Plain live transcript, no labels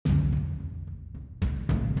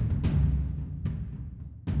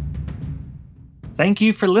Thank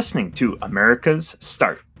you for listening to America's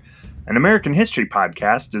Start, an American history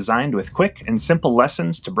podcast designed with quick and simple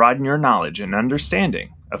lessons to broaden your knowledge and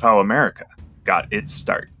understanding of how America got its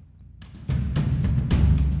start.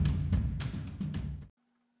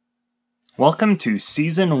 Welcome to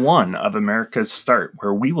Season 1 of America's Start,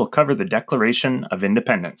 where we will cover the Declaration of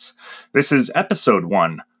Independence. This is Episode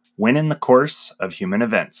 1, When in the Course of Human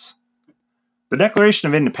Events. The Declaration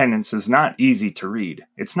of Independence is not easy to read.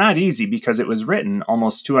 It's not easy because it was written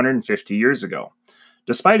almost 250 years ago.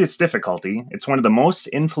 Despite its difficulty, it's one of the most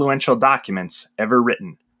influential documents ever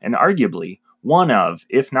written, and arguably one of,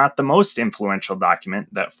 if not the most influential document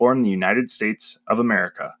that formed the United States of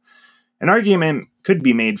America. An argument could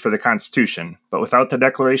be made for the Constitution, but without the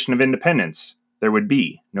Declaration of Independence, there would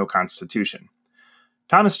be no Constitution.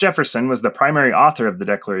 Thomas Jefferson was the primary author of the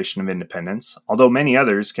Declaration of Independence, although many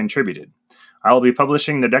others contributed. I will be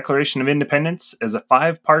publishing the Declaration of Independence as a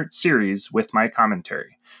 5-part series with my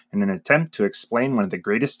commentary, in an attempt to explain one of the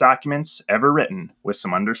greatest documents ever written with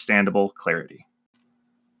some understandable clarity.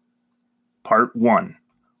 Part 1.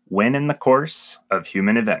 When in the Course of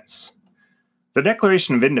Human Events. The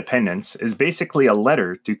Declaration of Independence is basically a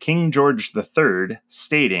letter to King George III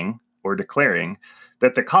stating, or declaring,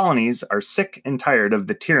 that the colonies are sick and tired of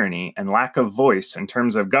the tyranny and lack of voice in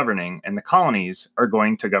terms of governing, and the colonies are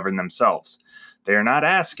going to govern themselves. They are not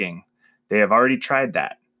asking. They have already tried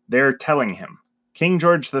that. They are telling him. King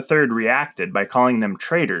George III reacted by calling them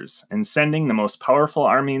traitors and sending the most powerful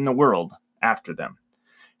army in the world after them.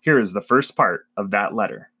 Here is the first part of that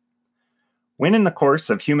letter. When in the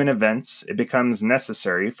course of human events it becomes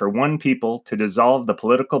necessary for one people to dissolve the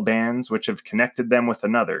political bands which have connected them with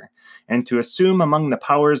another, and to assume among the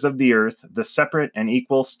powers of the earth the separate and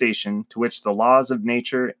equal station to which the laws of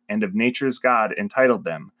nature and of nature's God entitled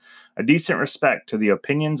them, a decent respect to the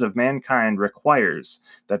opinions of mankind requires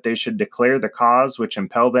that they should declare the cause which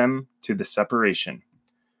impel them to the separation.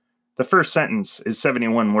 The first sentence is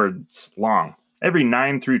 71 words long. Every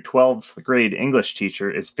 9 through 12th grade English teacher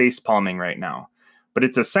is facepalming right now, but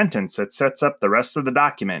it's a sentence that sets up the rest of the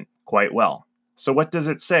document quite well. So what does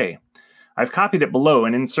it say? I've copied it below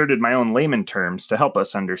and inserted my own layman terms to help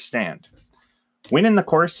us understand. When in the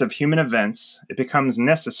course of human events, it becomes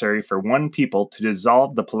necessary for one people to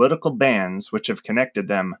dissolve the political bands which have connected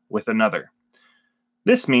them with another.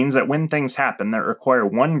 This means that when things happen that require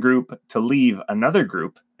one group to leave another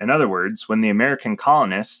group, in other words, when the American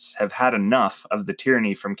colonists have had enough of the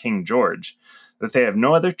tyranny from King George, that they have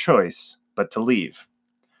no other choice but to leave,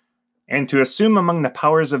 and to assume among the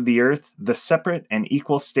powers of the earth the separate and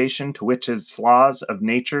equal station to which its laws of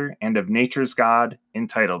nature and of nature's God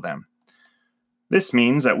entitle them. This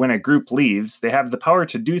means that when a group leaves, they have the power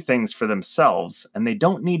to do things for themselves, and they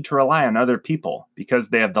don't need to rely on other people, because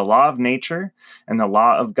they have the law of nature and the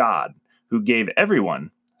law of God, who gave everyone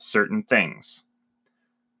certain things.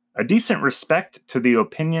 A decent respect to the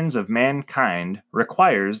opinions of mankind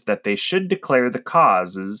requires that they should declare the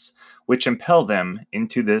causes which impel them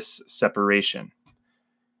into this separation.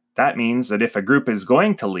 That means that if a group is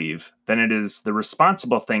going to leave, then it is the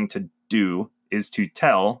responsible thing to do is to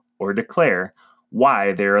tell or declare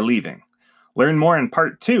why they are leaving. Learn more in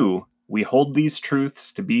Part 2, We Hold These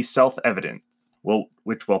Truths to be Self-Evident,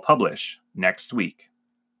 which we'll publish next week.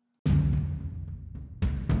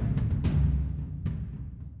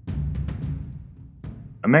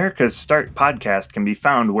 America's Start podcast can be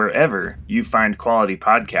found wherever you find quality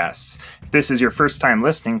podcasts. If this is your first time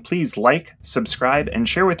listening, please like, subscribe, and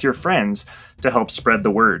share with your friends to help spread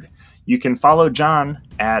the word. You can follow John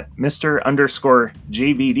at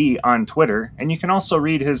Mr_JVD on Twitter, and you can also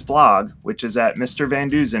read his blog, which is at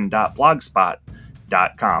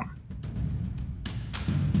mrvanduzen.blogspot.com.